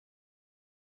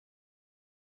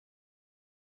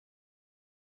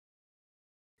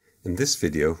In this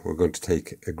video, we're going to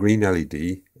take a green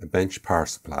LED, a bench power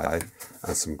supply,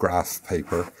 and some graph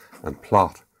paper and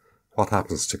plot what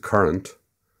happens to current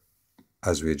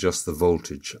as we adjust the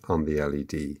voltage on the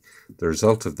LED. The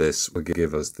result of this will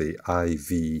give us the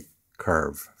IV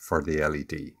curve for the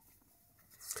LED.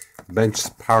 The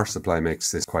bench power supply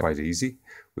makes this quite easy.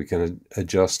 We can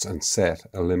adjust and set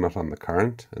a limit on the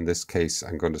current. In this case,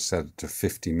 I'm going to set it to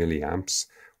 50 milliamps,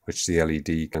 which the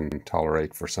LED can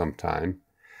tolerate for some time.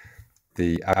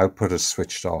 The output is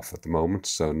switched off at the moment,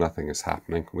 so nothing is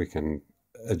happening. We can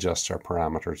adjust our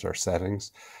parameters, our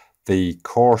settings. The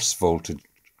coarse voltage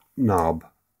knob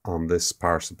on this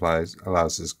power supply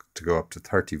allows us to go up to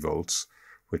 30 volts,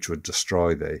 which would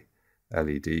destroy the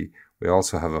LED. We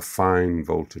also have a fine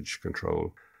voltage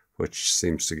control, which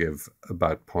seems to give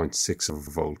about 0.6 of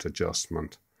a volt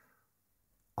adjustment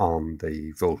on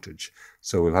the voltage.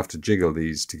 So we'll have to jiggle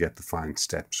these to get the fine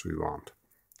steps we want.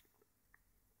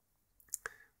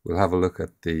 We'll have a look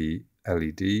at the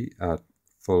LED at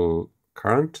full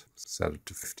current, set it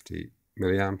to 50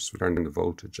 milliamps, we'll turn the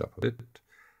voltage up a bit,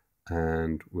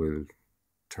 and we'll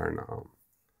turn on.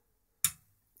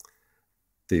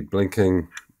 The blinking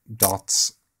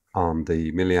dots on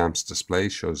the milliamps display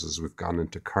shows us we've gone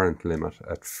into current limit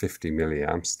at 50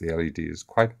 milliamps. The LED is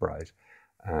quite bright,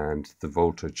 and the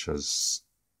voltage has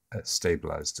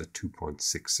stabilized at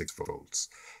 2.66 volts.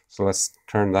 So let's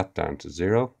turn that down to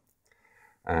 0.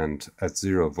 And at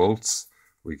 0 volts,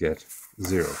 we get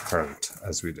 0 current,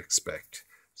 as we'd expect.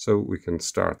 So we can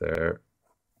start there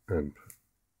and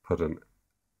put in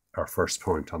our first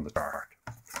point on the chart.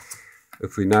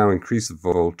 If we now increase the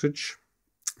voltage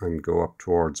and go up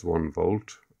towards 1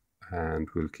 volt, and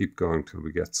we'll keep going till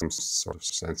we get some sort of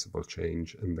sensible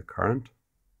change in the current.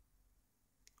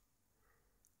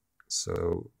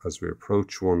 So as we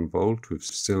approach 1 volt, we've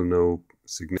still no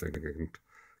significant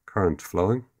current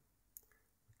flowing.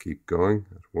 Keep going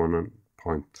at 1.3,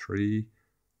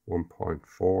 1.4,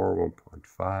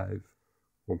 1.5,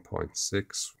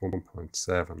 1.6,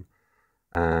 1.7,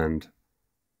 and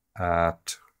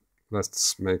at,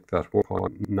 let's make that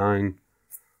 1.9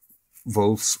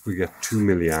 volts, we get 2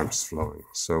 milliamps flowing.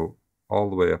 So all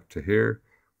the way up to here,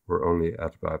 we're only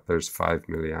at about, there's 5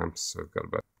 milliamps, so we've got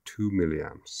about 2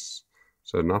 milliamps.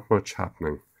 So not much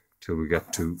happening till we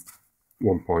get to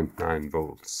 1.9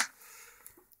 volts.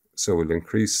 So we'll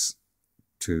increase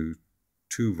to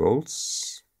 2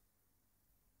 volts.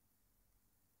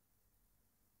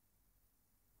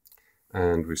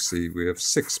 And we see we have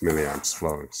 6 milliamps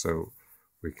flowing. So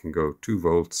we can go 2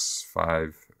 volts,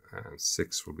 5, and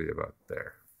 6 will be about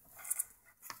there.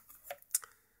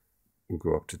 We'll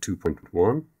go up to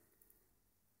 2.1.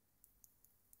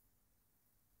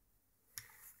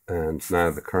 And now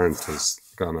the current has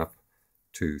gone up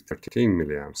to 13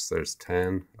 milliamps. There's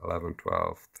 10, 11,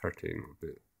 12, 13 will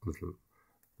be a little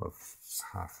above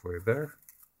halfway there.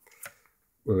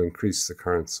 We'll increase the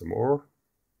current some more.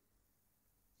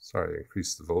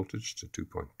 Increase the voltage to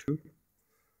 2.2.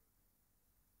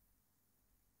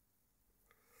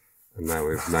 And now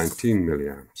we have 19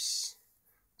 milliamps.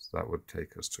 So that would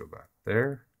take us to about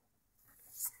there.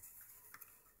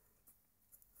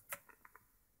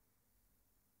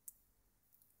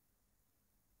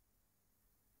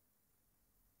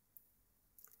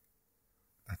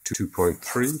 At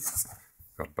 2.3,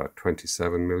 got about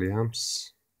 27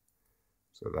 milliamps.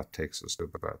 So that takes us to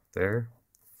about there.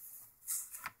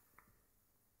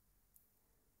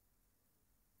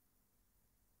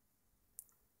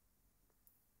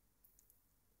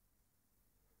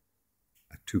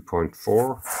 At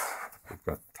 2.4, we've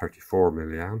got 34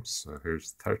 milliamps. So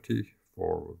here's 30,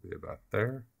 4 will be about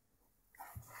there.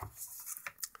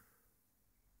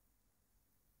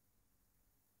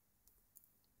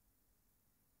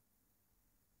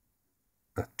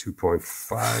 At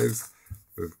 2.5,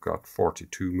 we've got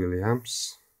 42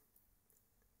 milliamps.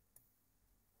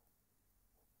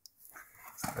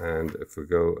 And if we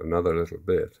go another little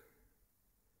bit,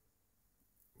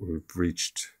 we've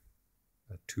reached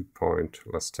a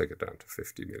let's take it down to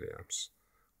 50 milliamps.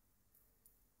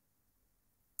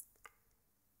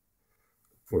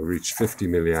 We'll reach 50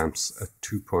 milliamps at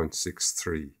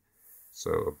 2.63,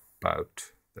 so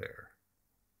about there.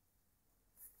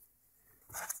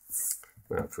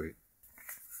 Now if we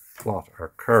plot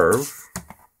our curve,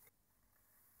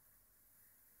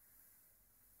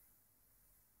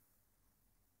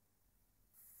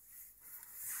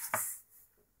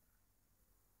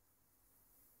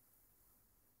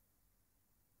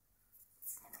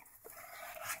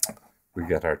 we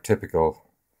get our typical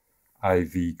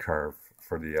IV curve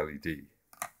for the LED.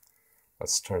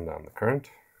 Let's turn down the current.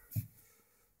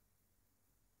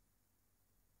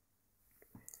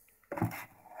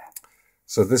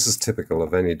 So this is typical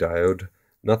of any diode.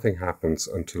 Nothing happens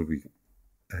until we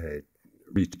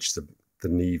reach the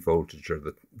knee voltage, or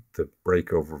the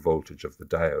breakover voltage of the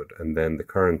diode, and then the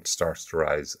current starts to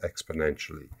rise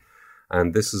exponentially.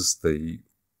 And this is the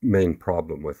main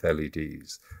problem with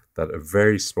LEDs, that a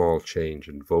very small change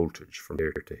in voltage from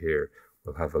here to here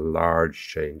will have a large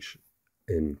change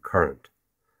in current,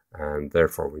 and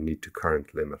therefore we need to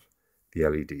current limit the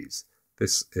LEDs.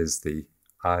 This is the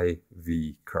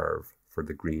IV curve for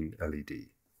the green LED.